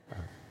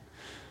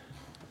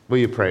Will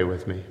you pray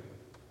with me?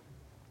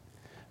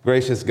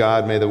 Gracious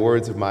God, may the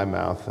words of my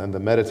mouth and the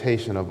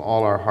meditation of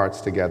all our hearts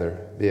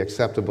together be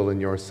acceptable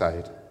in your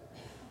sight,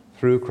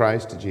 through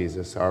Christ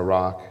Jesus, our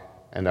rock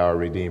and our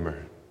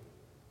Redeemer.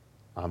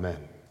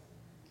 Amen.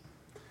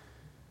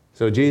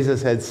 So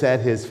Jesus had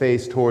set his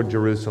face toward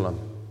Jerusalem.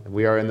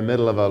 We are in the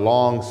middle of a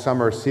long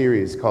summer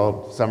series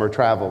called Summer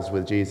Travels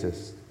with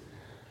Jesus,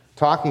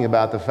 talking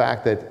about the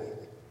fact that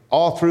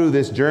all through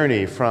this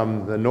journey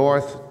from the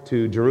north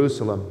to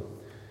Jerusalem,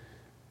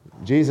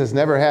 Jesus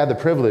never had the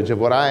privilege of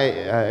what I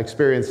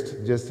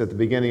experienced just at the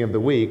beginning of the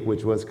week,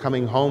 which was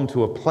coming home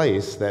to a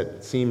place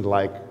that seemed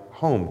like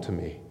home to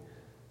me.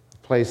 A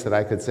place that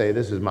I could say,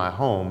 this is my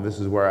home, this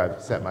is where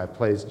I've set my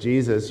place.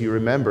 Jesus, you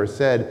remember,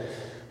 said,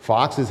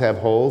 foxes have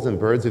holes and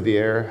birds of the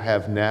air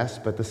have nests,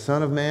 but the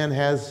Son of Man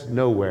has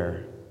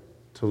nowhere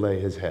to lay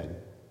his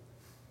head.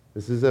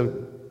 This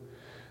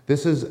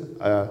is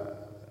a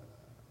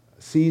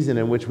season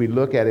in which we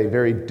look at a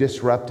very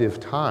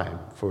disruptive time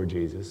for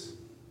Jesus.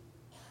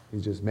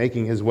 He's just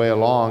making his way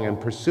along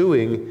and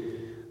pursuing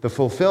the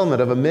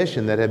fulfillment of a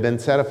mission that had been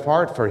set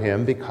apart for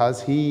him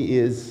because he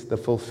is the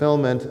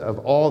fulfillment of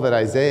all that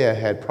Isaiah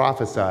had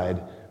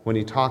prophesied when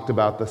he talked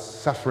about the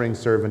suffering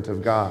servant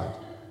of God.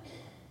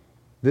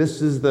 This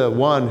is the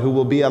one who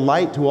will be a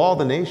light to all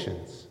the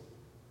nations.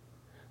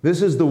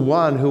 This is the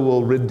one who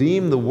will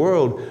redeem the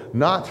world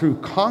not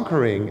through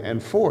conquering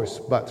and force,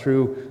 but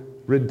through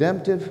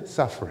redemptive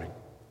suffering.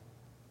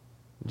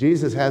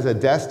 Jesus has a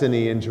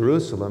destiny in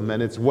Jerusalem,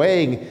 and it's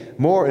weighing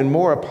more and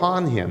more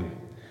upon him.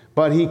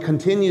 But he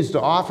continues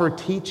to offer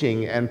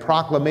teaching and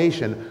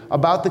proclamation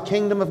about the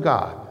kingdom of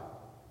God.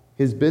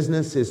 His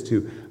business is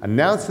to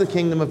announce the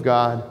kingdom of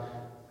God,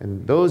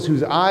 and those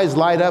whose eyes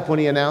light up when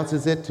he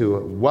announces it, to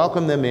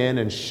welcome them in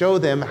and show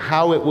them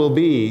how it will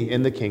be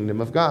in the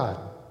kingdom of God.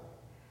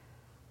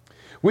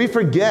 We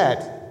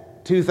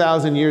forget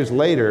 2,000 years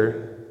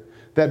later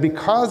that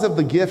because of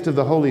the gift of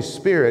the Holy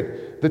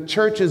Spirit, the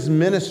church's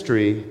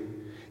ministry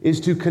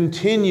is to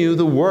continue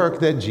the work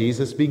that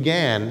Jesus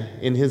began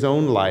in his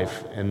own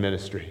life and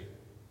ministry.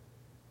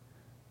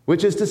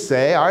 Which is to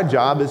say, our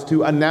job is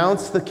to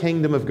announce the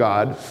kingdom of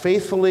God,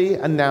 faithfully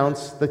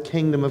announce the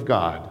kingdom of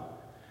God,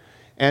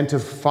 and to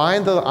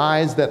find the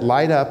eyes that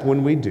light up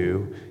when we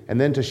do,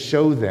 and then to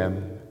show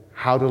them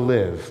how to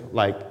live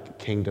like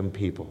kingdom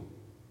people.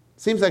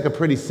 Seems like a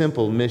pretty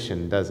simple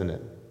mission, doesn't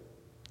it?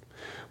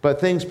 But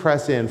things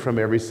press in from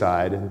every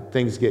side and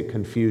things get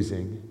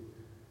confusing.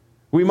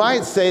 We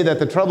might say that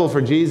the trouble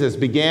for Jesus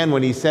began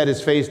when he set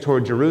his face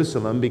toward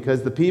Jerusalem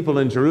because the people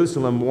in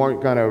Jerusalem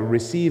weren't going to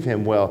receive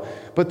him well.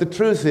 But the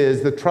truth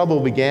is, the trouble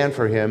began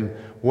for him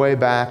way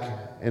back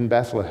in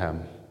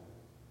Bethlehem.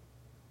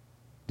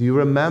 Do you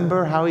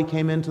remember how he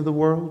came into the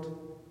world?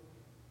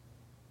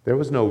 There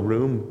was no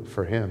room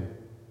for him.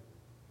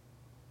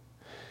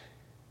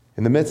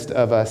 In the midst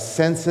of a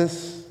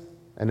census,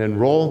 an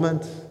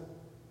enrollment,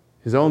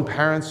 his own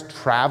parents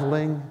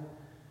traveling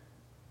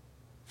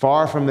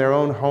far from their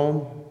own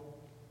home.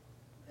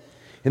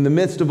 In the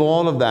midst of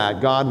all of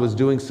that, God was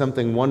doing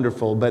something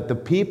wonderful, but the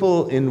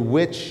people in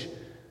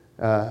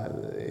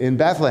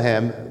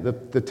Bethlehem,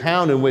 the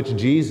town in which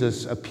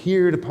Jesus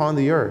appeared upon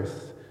the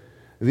earth,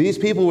 these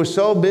people were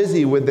so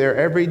busy with their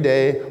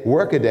everyday,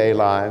 workaday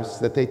lives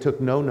that they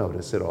took no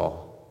notice at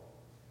all.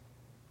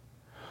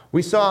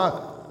 We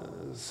saw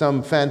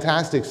some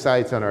fantastic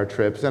sights on our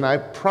trips, and I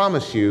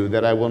promise you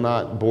that I will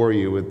not bore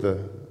you with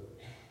the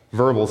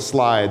verbal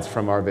slides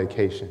from our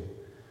vacation.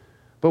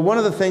 But one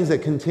of the things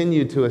that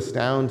continued to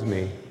astound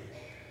me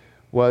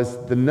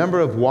was the number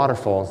of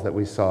waterfalls that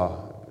we saw,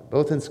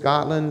 both in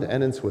Scotland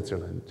and in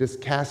Switzerland, just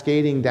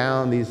cascading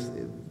down these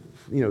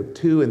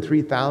 2,000 and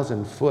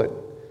 3,000 foot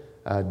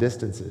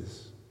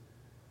distances,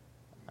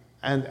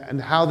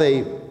 and how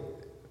they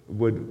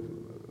would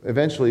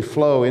eventually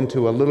flow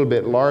into a little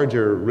bit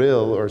larger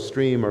rill or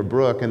stream or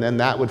brook, and then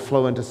that would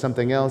flow into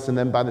something else. And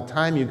then by the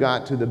time you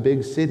got to the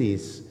big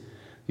cities,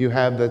 you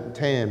have the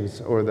Thames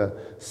or the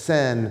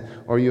Seine,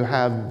 or you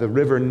have the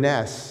River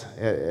Ness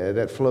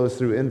that flows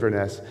through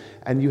Inverness,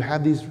 and you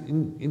have these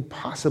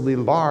impossibly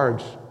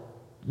large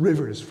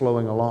rivers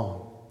flowing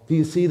along. Do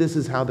you see this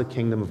is how the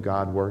kingdom of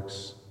God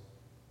works?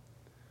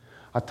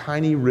 A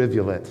tiny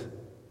rivulet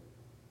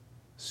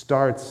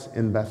starts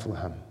in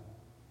Bethlehem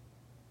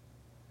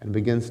and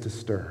begins to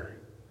stir.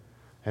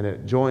 And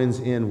it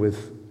joins in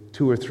with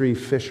 2 or 3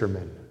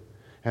 fishermen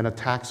and a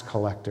tax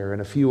collector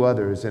and a few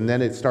others, and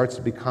then it starts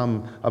to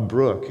become a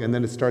brook, and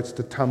then it starts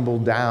to tumble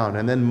down,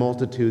 and then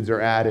multitudes are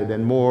added,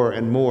 and more,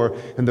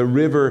 and the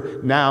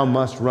river now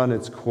must run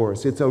its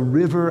course. It's a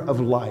river of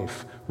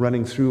life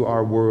running through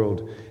our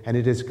world, and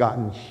it has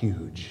gotten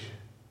huge,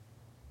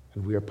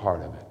 and we are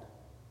part of it.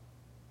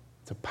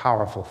 It's a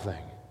powerful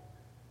thing.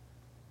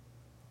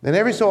 And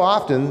every so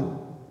often,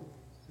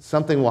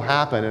 something will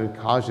happen and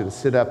cause you to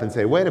sit up and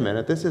say, wait a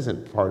minute, this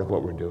isn't part of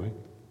what we're doing.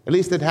 At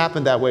least it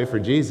happened that way for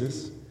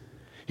Jesus.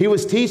 He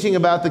was teaching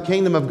about the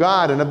kingdom of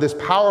God and of this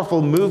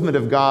powerful movement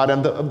of God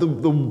and of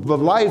the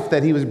life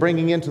that he was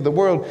bringing into the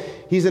world.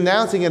 He's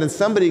announcing it, and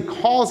somebody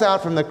calls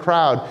out from the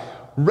crowd,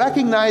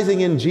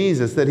 recognizing in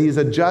Jesus that he's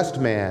a just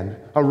man,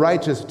 a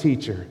righteous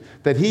teacher,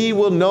 that he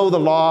will know the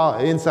law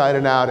inside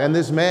and out. And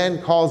this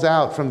man calls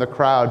out from the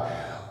crowd,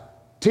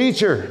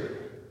 "Teacher,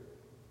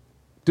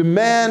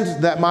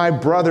 demand that my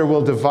brother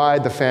will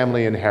divide the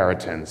family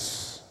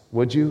inheritance.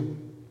 Would you?"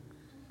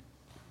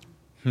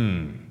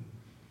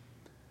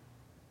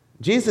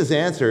 Jesus'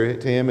 answer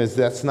to him is,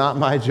 "That's not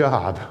my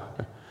job."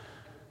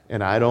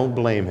 And I don't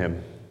blame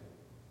him.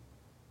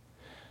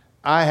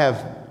 I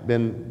have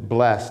been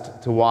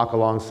blessed to walk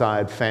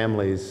alongside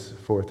families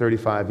for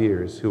 35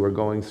 years who are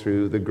going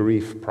through the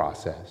grief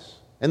process.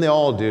 And they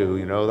all do,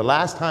 you know. The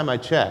last time I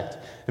checked,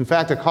 in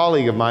fact, a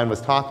colleague of mine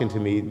was talking to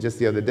me just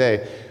the other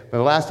day, but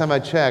the last time I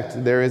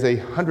checked, there is a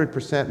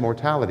 100%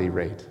 mortality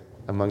rate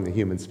among the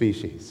human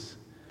species.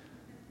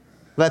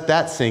 Let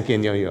that sink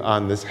in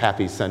on this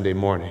happy Sunday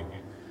morning.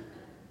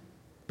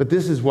 But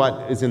this is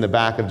what is in the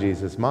back of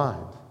Jesus'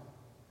 mind.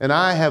 And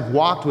I have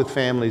walked with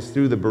families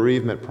through the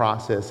bereavement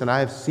process, and I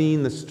have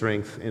seen the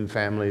strength in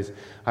families.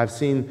 I've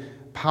seen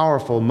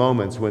powerful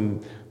moments when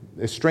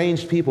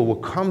estranged people will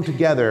come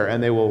together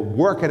and they will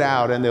work it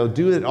out, and they'll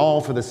do it all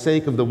for the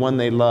sake of the one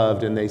they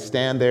loved, and they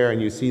stand there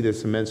and you see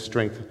this immense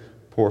strength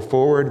pour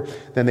forward.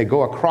 Then they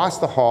go across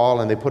the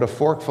hall and they put a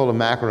fork full of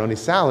macaroni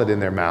salad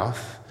in their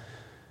mouth.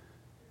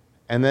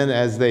 And then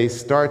as they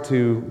start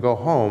to go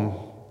home,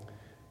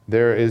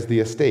 there is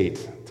the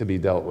estate to be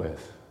dealt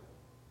with.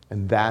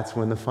 And that's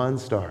when the fun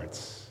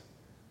starts.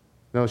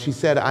 No, she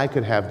said I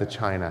could have the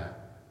china,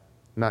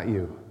 not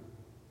you.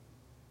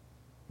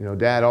 You know,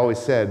 Dad always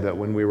said that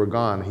when we were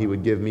gone, he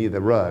would give me the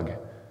rug.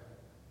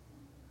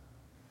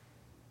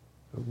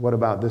 What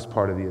about this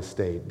part of the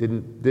estate?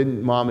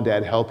 Didn't Mom and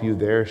Dad help you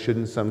there?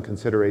 Shouldn't some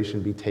consideration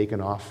be taken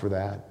off for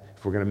that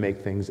if we're going to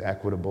make things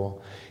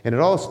equitable? And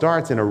it all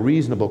starts in a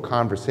reasonable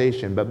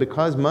conversation, but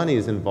because money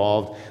is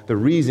involved, the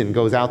reason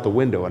goes out the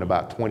window in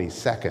about 20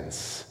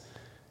 seconds.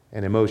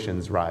 And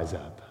emotions rise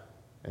up,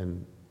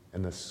 and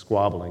the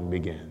squabbling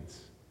begins.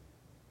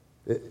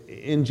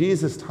 In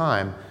Jesus'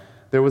 time,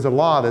 there was a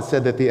law that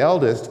said that the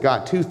eldest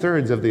got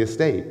 2/3 of the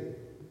estate.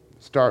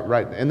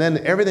 And then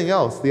everything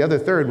else, the other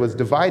third, was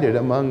divided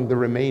among the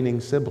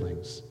remaining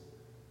siblings.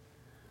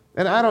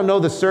 And I don't know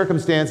the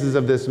circumstances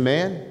of this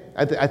man.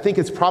 I think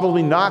it's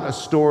probably not a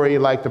story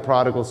like the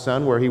prodigal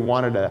son where he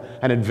wanted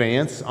an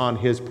advance on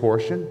his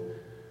portion.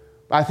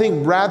 I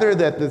think rather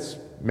that this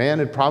man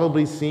had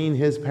probably seen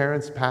his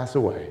parents pass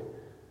away.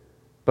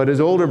 But his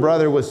older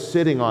brother was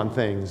sitting on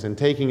things and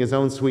taking his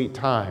own sweet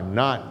time,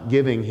 not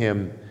giving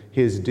him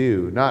his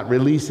due, not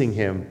releasing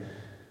him,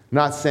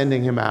 not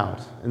sending him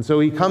out. And so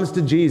he comes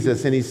to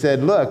Jesus and he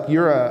said, "Look,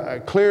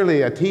 you're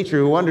clearly a teacher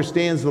who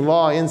understands the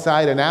law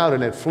inside and out,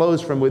 and it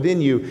flows from within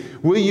you.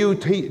 Will you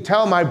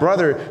tell my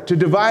brother to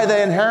divide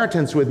the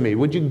inheritance with me?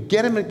 Would you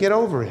get him to get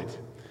over it?"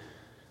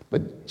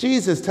 But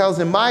Jesus tells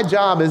him, my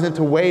job isn't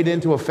to wade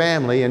into a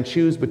family and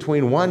choose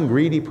between one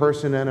greedy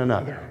person and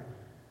another.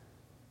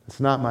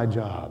 It's not my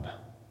job.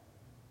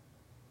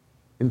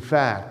 In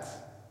fact,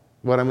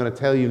 what I'm going to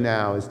tell you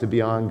now is to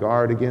be on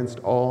guard against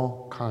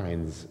all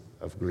kinds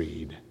of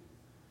greed.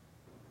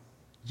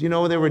 Did you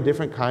know there were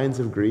different kinds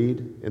of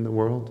greed in the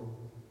world?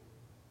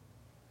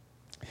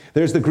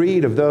 There's the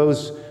greed of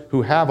those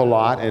who have a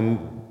lot and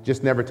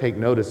just never take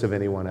notice of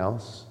anyone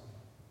else,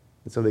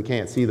 and so they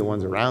can't see the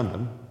ones around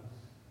them.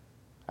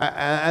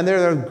 And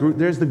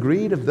there's the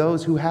greed of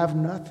those who have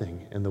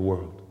nothing in the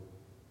world.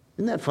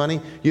 Isn't that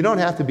funny? You don't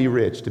have to be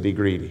rich to be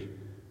greedy.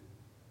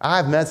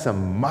 I've met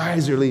some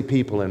miserly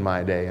people in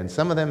my day, and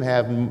some of them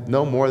have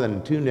no more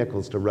than 2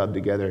 nickels to rub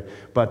together,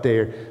 but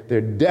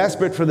they're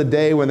desperate for the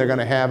day when they're going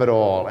to have it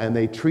all, and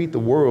they treat the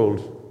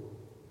world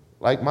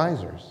like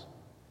misers.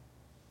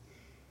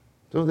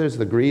 So there's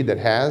the greed that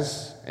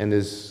has and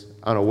is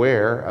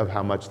unaware of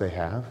how much they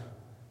have.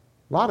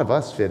 A lot of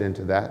us fit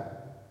into that.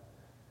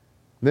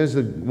 There's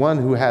the one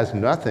who has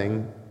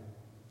nothing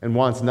and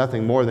wants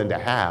nothing more than to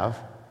have.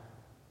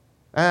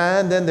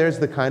 And then there's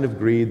the kind of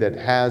greed that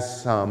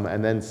has some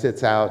and then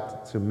sits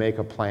out to make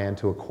a plan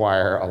to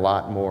acquire a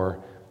lot more,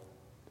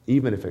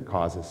 even if it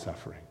causes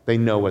suffering. They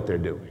know what they're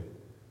doing.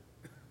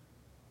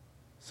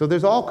 So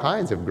there's all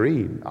kinds of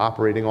greed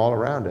operating all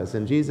around us.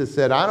 And Jesus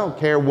said, I don't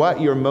care what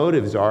your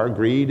motives are,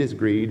 greed is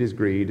greed is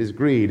greed is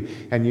greed.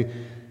 And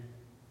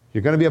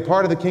you're going to be a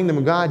part of the kingdom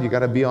of God, you've got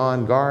to be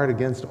on guard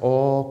against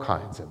all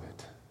kinds of it.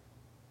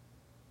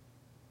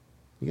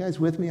 You guys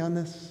with me on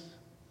this?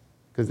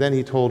 Because then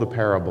he told a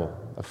parable,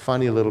 a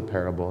funny little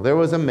parable. There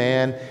was a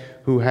man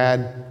who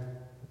had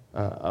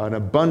an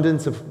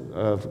abundance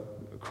of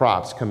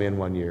crops come in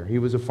one year. He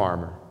was a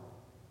farmer.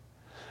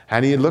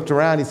 And he looked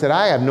around, he said,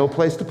 I have no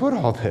place to put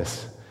all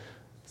this.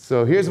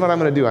 So here's what I'm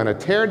going to do. I'm going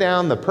to tear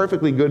down the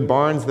perfectly good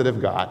barns that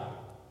I've got,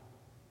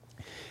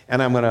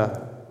 and I'm going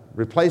to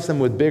replace them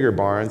with bigger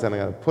barns, and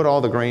I'm going to put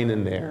all the grain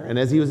in there. And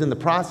as he was in the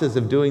process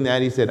of doing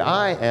that, he said,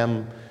 I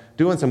am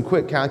doing some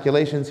quick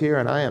calculations here,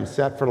 and I am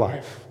set for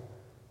life.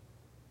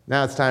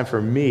 Now it's time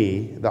for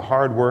me, the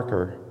hard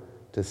worker,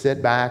 to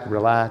sit back,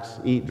 relax,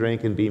 eat,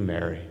 drink, and be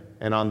merry.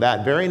 And on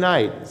that very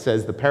night,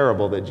 says the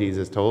parable that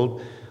Jesus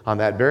told, On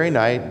that very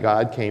night,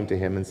 God came to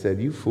him and said,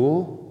 "You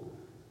fool,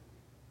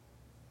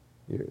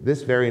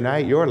 this very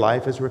night your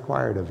life is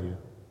required of you.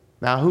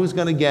 Now who's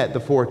going to get the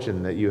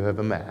fortune that you have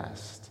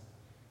amassed?"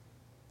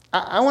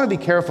 I want to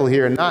be careful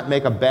here and not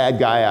make a bad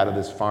guy out of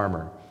this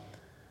farmer.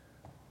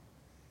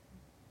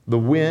 The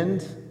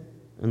wind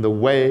and the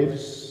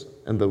waves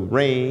and the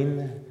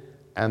rain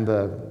and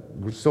the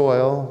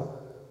soil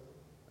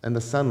and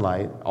the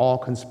sunlight all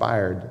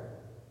conspired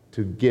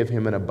to give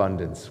him an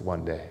abundance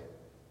one day.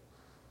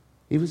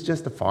 He was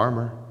just a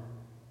farmer.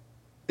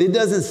 It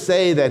doesn't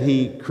say that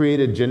he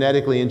created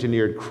genetically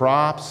engineered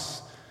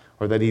crops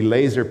or that he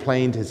laser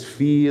planed his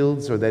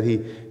fields or that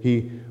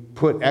he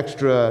put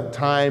extra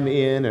time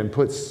in and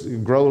put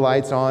grow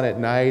lights on at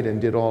night and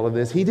did all of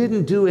this. He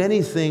didn't do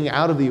anything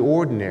out of the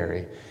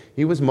ordinary.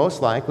 He was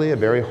most likely a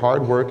very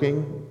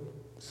hardworking,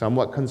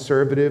 somewhat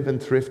conservative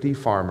and thrifty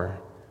farmer.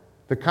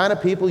 The kind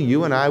of people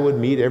you and I would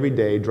meet every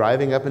day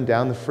driving up and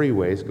down the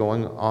freeways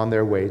going on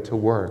their way to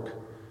work.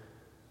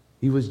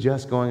 He was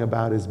just going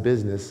about his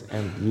business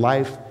and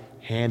life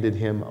handed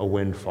him a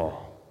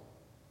windfall.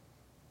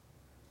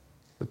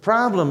 The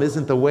problem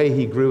isn't the way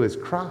he grew his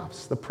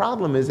crops. The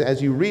problem is,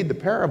 as you read the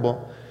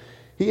parable,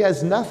 he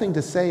has nothing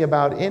to say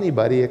about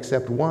anybody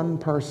except one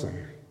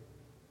person.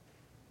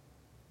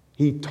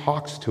 He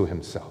talks to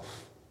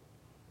himself.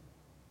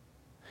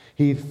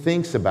 He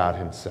thinks about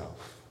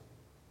himself.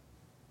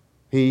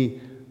 He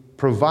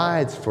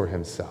provides for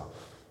himself.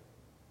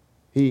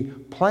 He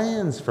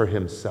plans for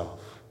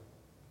himself.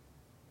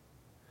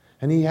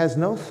 And he has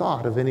no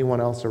thought of anyone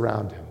else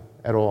around him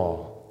at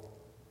all.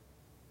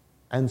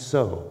 And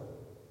so,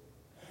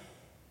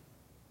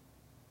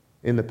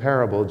 in the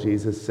parable,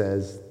 Jesus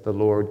says the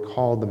Lord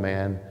called the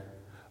man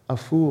a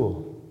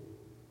fool.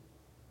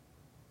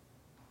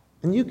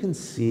 And you can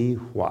see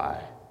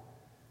why.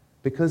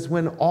 Because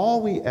when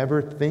all we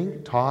ever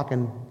think, talk,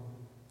 and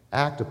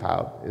act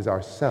about is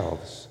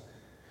ourselves,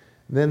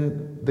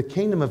 then the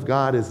kingdom of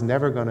God is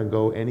never going to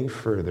go any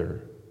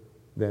further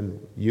than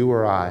you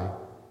or I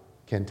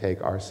can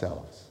take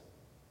ourselves.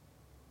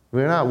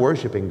 We're not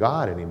worshiping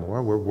God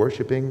anymore. We're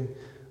worshiping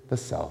the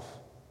self.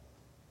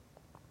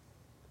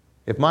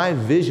 If my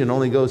vision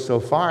only goes so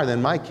far,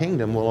 then my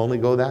kingdom will only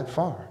go that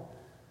far.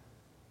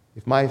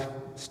 If my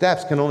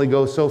steps can only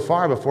go so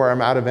far before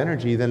I'm out of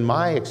energy, then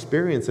my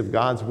experience of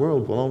God's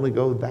world will only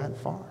go that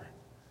far.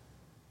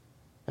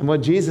 And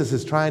what Jesus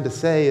is trying to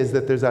say is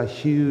that there's a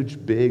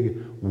huge,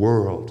 big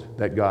world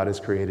that God has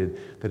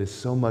created that is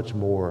so much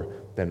more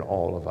than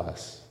all of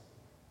us,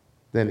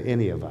 than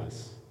any of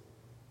us,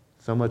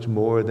 so much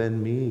more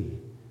than me.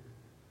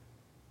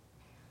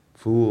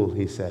 Fool,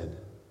 he said.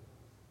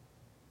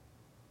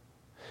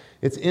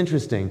 It's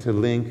interesting to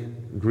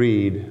link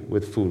greed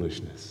with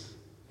foolishness,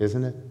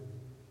 isn't it?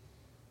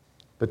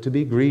 But to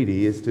be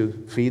greedy is to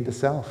feed the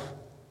self.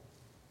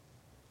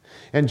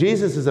 And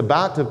Jesus is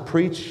about to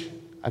preach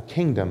a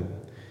kingdom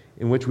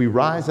in which we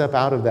rise up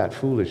out of that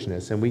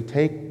foolishness and we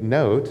take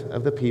note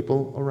of the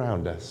people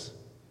around us,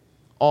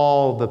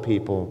 all the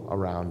people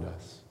around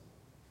us.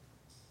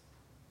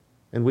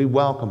 And we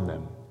welcome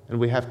them and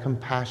we have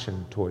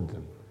compassion toward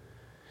them.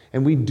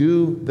 And we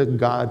do the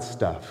God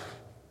stuff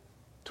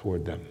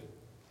toward them.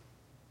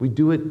 We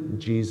do it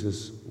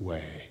Jesus'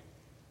 way.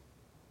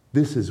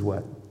 This is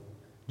what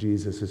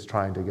Jesus is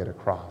trying to get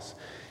across.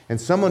 And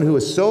someone who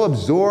is so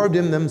absorbed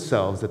in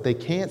themselves that they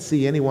can't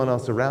see anyone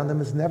else around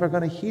them is never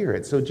going to hear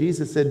it. So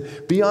Jesus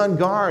said, be on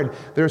guard.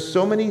 There are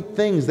so many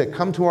things that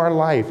come to our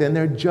life, and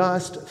they're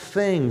just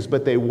things,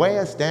 but they weigh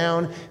us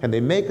down and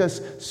they make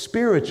us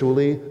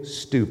spiritually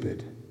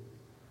stupid.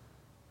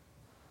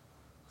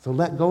 So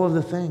let go of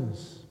the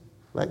things.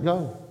 Let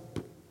go.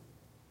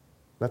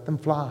 Let them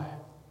fly.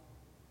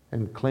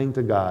 And cling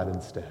to God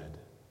instead.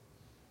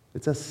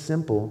 It's a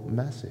simple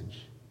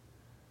message,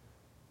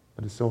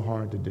 but it's so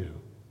hard to do.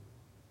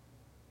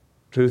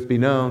 Truth be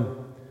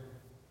known,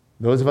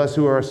 those of us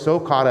who are so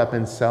caught up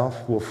in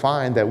self will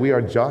find that we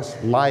are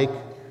just like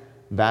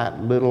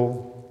that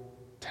little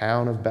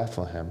town of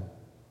Bethlehem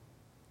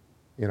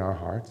in our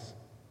hearts.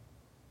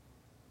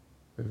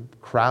 We've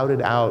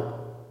crowded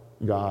out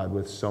God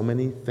with so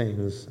many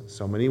things,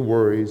 so many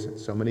worries,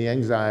 so many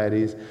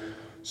anxieties,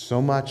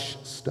 so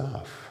much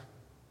stuff,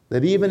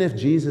 that even if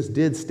Jesus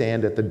did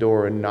stand at the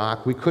door and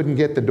knock, we couldn't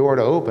get the door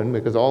to open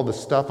because all the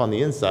stuff on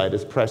the inside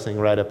is pressing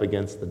right up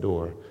against the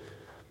door.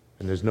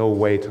 And there's no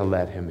way to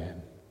let him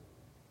in.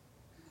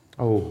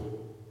 Oh,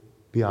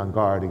 be on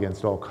guard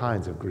against all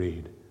kinds of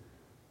greed.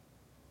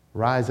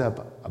 Rise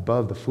up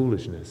above the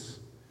foolishness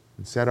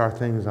and set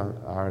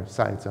our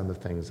sights on the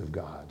things of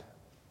God.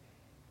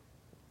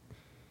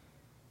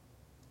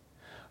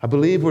 I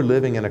believe we're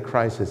living in a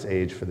crisis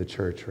age for the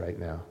church right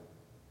now.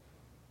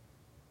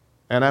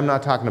 And I'm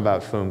not talking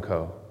about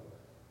FUMCO.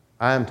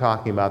 I am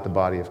talking about the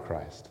body of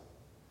Christ.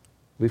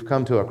 We've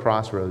come to a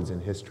crossroads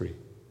in history.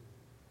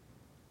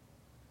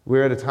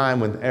 We're at a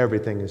time when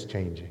everything is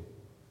changing.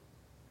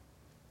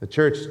 The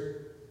church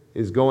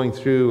is going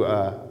through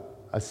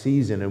a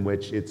season in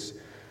which it's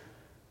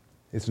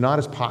not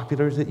as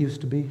popular as it used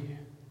to be.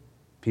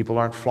 People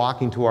aren't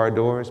flocking to our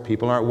doors.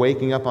 People aren't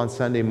waking up on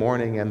Sunday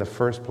morning and the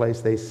first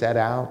place they set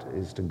out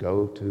is to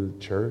go to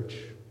church,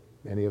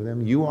 many of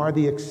them. You are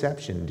the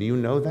exception. Do you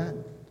know that?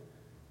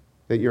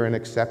 That you're an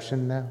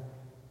exception now?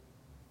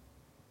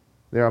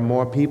 There are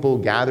more people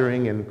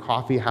gathering in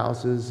coffee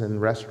houses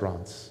and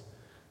restaurants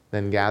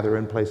than gather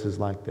in places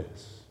like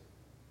this.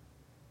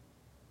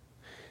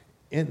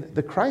 And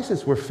the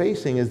crisis we're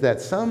facing is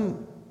that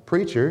some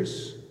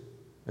preachers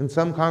and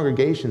some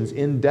congregations,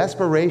 in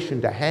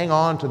desperation to hang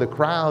on to the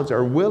crowds,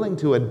 are willing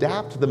to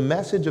adapt the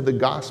message of the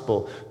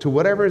gospel to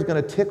whatever is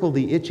going to tickle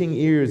the itching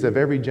ears of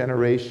every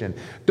generation.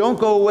 Don't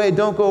go away,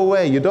 don't go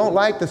away. You don't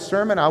like the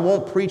sermon? I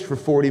won't preach for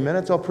 40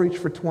 minutes, I'll preach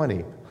for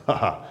 20.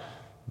 Haha,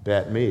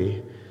 bet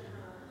me.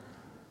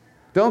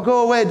 Don't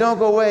go away, don't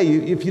go away.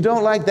 If you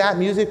don't like that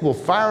music, we'll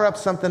fire up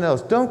something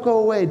else. Don't go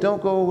away,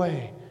 don't go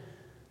away.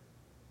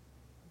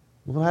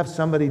 We'll have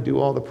somebody do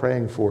all the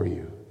praying for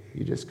you.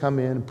 You just come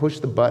in, push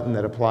the button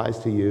that applies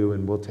to you,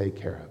 and we'll take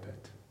care of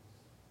it.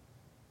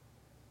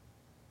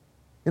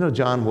 You know,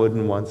 John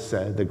Wooden once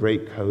said, the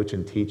great coach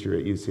and teacher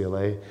at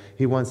UCLA,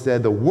 he once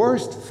said, the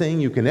worst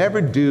thing you can ever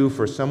do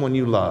for someone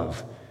you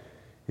love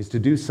is to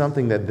do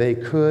something that they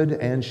could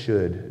and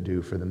should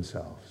do for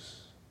themselves.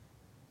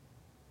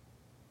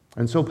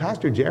 And so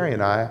Pastor Jerry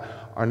and I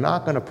are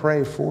not going to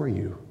pray for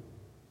you.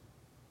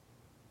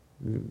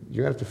 You're going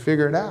to have to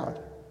figure it out.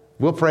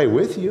 We'll pray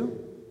with you.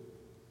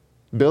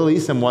 Bill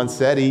Eason once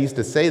said, he used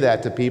to say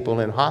that to people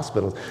in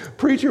hospitals.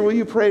 Preacher, will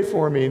you pray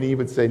for me? And he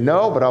would say,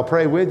 no, but I'll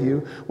pray with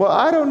you. Well,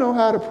 I don't know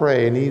how to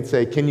pray. And he'd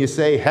say, can you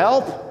say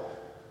help?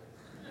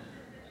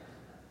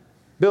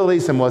 Bill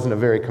Eason wasn't a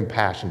very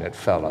compassionate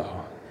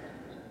fellow,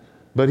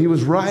 but he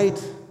was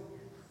right.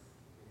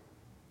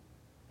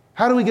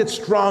 How do we get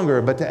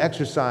stronger but to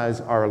exercise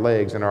our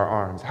legs and our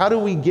arms? How do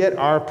we get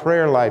our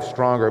prayer life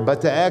stronger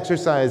but to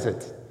exercise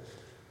it?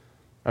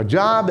 Our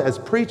job as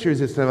preachers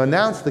is to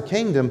announce the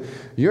kingdom.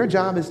 Your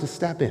job is to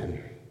step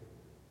in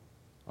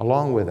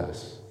along with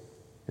us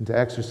and to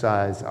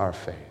exercise our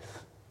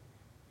faith,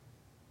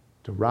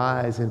 to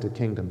rise into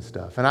kingdom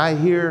stuff. And I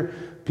hear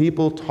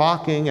people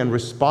talking and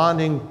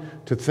responding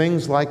to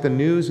things like the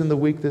news in the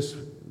week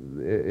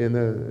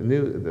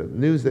the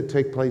news that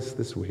take place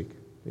this week.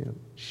 You know,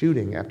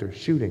 shooting after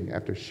shooting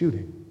after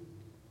shooting.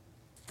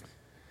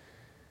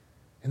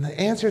 And the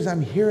answers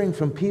I'm hearing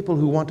from people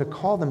who want to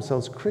call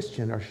themselves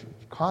Christian are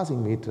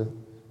causing me to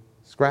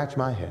scratch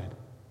my head.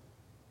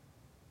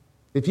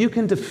 If you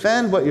can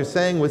defend what you're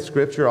saying with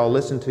Scripture, I'll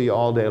listen to you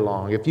all day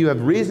long. If you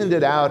have reasoned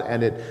it out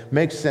and it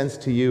makes sense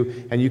to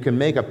you, and you can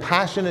make a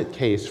passionate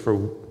case for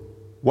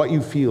what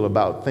you feel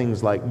about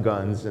things like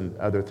guns and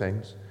other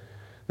things,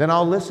 then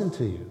I'll listen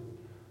to you.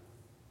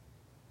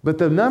 But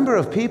the number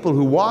of people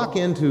who walk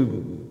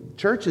into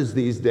churches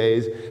these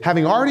days,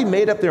 having already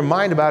made up their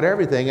mind about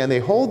everything, and they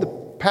hold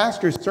the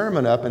pastor's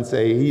sermon up and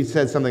say, he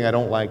said something I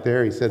don't like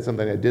there, he said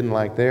something I didn't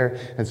like there,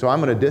 and so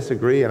I'm going to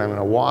disagree and I'm going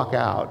to walk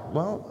out.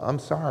 Well, I'm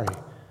sorry.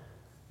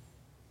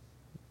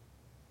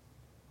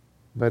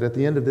 But at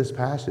the end of this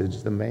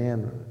passage, the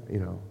man,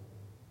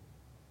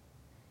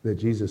 that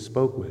Jesus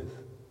spoke with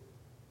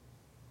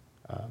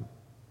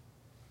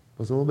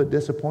was a little bit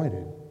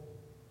disappointed,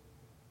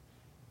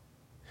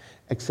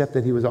 except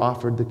that he was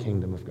offered the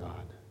kingdom of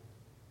God.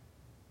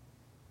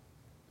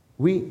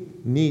 We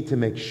need to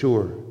make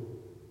sure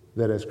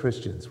that as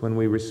Christians, when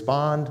we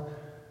respond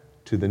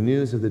to the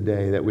news of the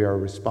day, that we are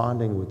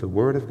responding with the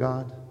Word of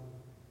God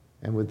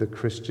and with the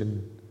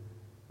Christian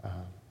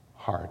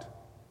heart.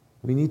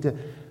 We need to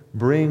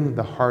bring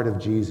the heart of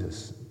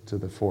Jesus to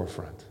the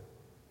forefront.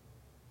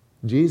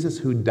 Jesus,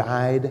 who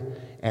died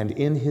and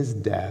in his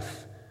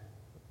death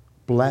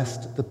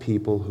blessed the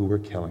people who were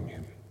killing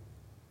him.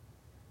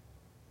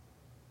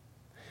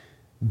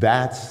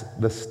 That's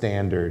the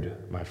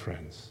standard, my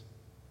friends.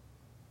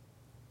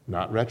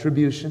 Not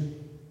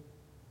retribution,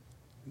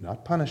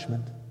 not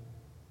punishment,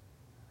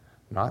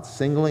 not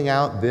singling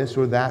out this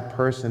or that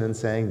person and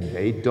saying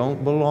they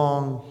don't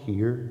belong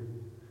here.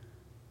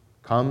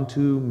 Come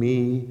to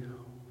me,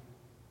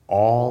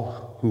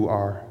 all who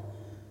are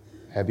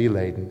heavy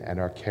laden and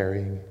are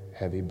carrying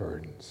heavy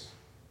burdens,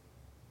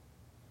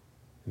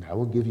 and I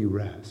will give you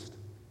rest.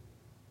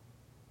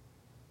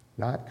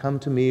 Not come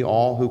to me,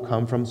 all who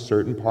come from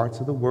certain parts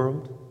of the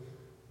world.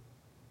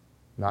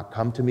 Not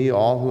come to me,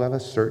 all who have a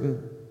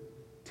certain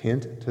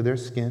tint to their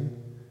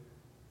skin,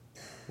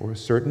 or a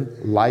certain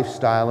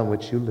lifestyle in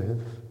which you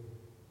live,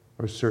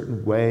 or a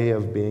certain way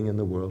of being in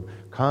the world.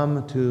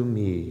 Come to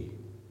me,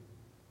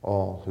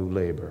 all who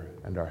labor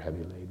and are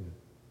heavy laden.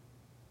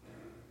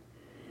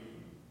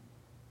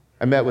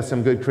 I met with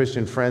some good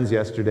Christian friends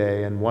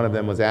yesterday, and one of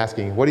them was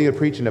asking, what are you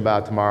preaching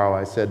about tomorrow?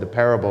 I said the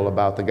parable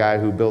about the guy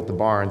who built the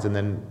barns and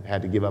then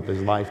had to give up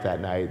his life that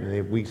night.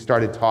 And we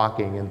started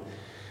talking and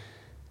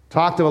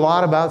talked a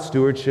lot about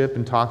stewardship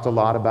and talked a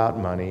lot about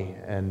money,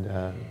 and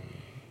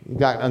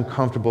got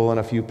uncomfortable in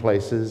a few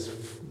places,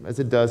 as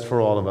it does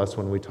for all of us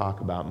when we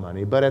talk about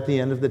money. But at the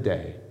end of the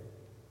day,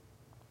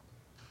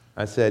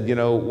 I said,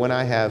 when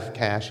I have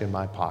cash in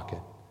my pocket,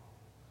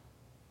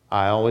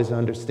 I always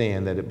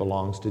understand that it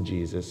belongs to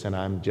Jesus and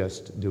I'm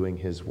just doing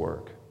his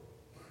work.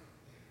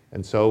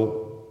 And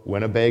so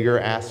when a beggar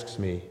asks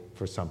me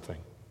for something,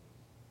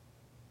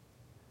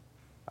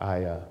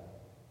 I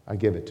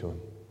give it to him.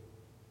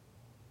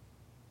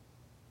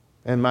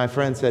 And my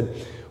friend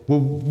said, well,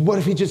 what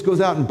if he just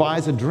goes out and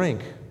buys a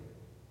drink?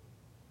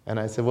 And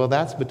I said, well,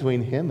 that's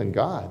between him and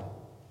God.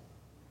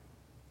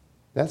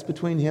 That's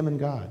between him and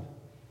God.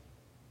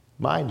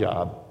 My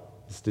job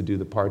is to do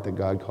the part that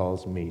God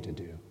calls me to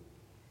do.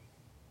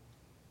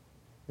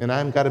 And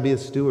I've got to be a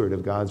steward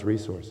of God's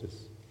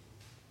resources.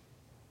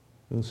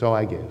 And so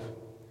I give.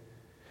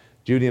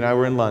 Judy and I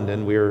were in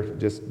London. We were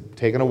just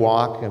taking a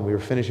walk, and we were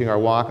finishing our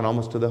walk and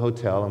almost to the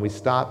hotel, and we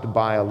stopped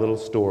by a little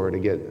store to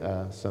get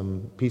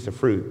some piece of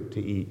fruit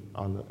to eat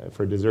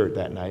for dessert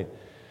that night.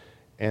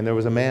 And there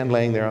was a man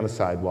laying there on the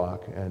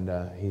sidewalk, and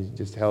he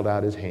just held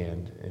out his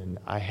hand, and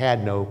I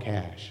had no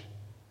cash.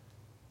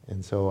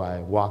 And so I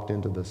walked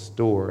into the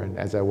store, and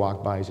as I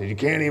walked by, he said, "You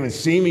can't even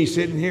see me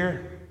sitting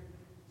here?"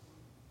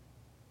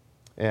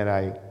 And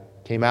I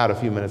came out a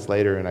few minutes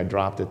later, and I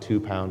dropped a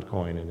 2-pound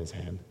coin in his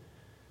hand.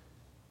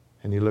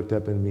 And he looked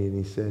up at me, and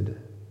he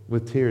said,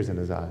 with tears in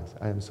his eyes,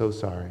 "I am so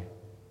sorry.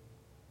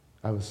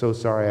 I was so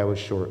sorry I was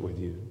short with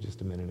you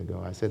just a minute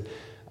ago." I said,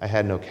 "I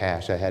had no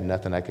cash. I had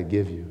nothing I could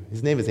give you."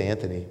 His name is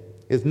Anthony.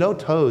 He has no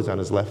toes on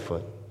his left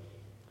foot.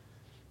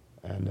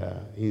 And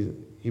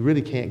he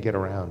really can't get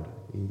around.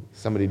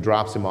 Somebody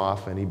drops him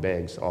off, and he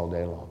begs all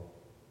day long.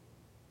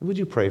 Would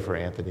you pray for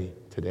Anthony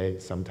today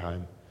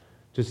sometime?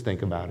 Just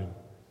think about him.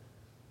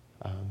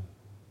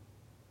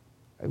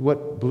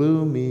 What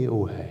blew me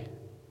away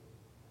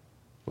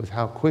was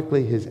how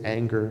quickly his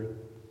anger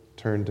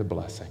turned to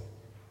blessing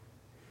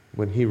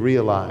when he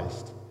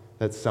realized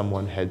that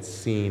someone had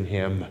seen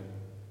him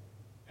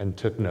and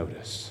took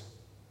notice.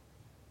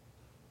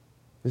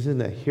 This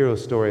isn't a hero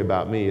story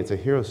about me. It's a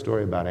hero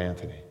story about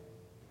Anthony.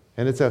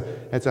 And it's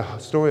a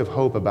story of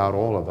hope about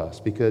all of us,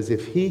 because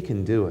if he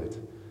can do it,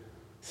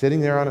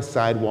 sitting there on a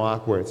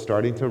sidewalk where it's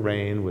starting to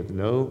rain with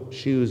no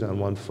shoes on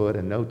one foot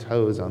and no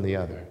toes on the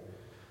other,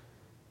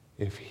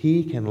 if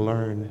he can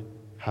learn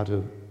how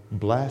to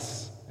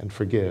bless and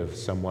forgive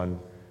someone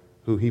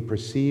who he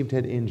perceived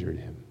had injured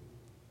him,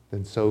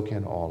 then so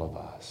can all of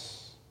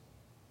us.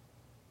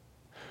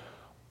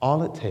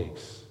 All it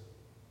takes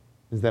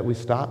is that we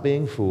stop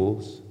being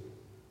fools,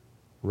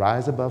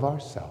 rise above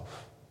ourselves,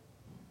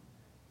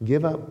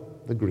 give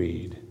up the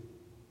greed,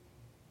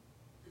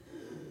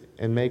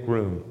 and make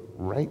room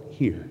right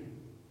here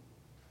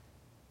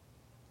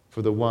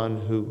for the one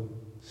who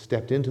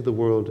stepped into the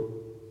world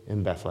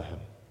in Bethlehem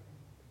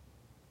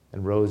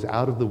and rose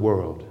out of the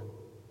world,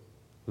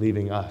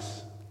 leaving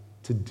us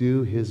to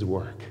do his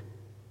work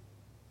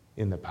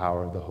in the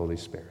power of the Holy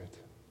Spirit.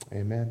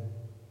 Amen.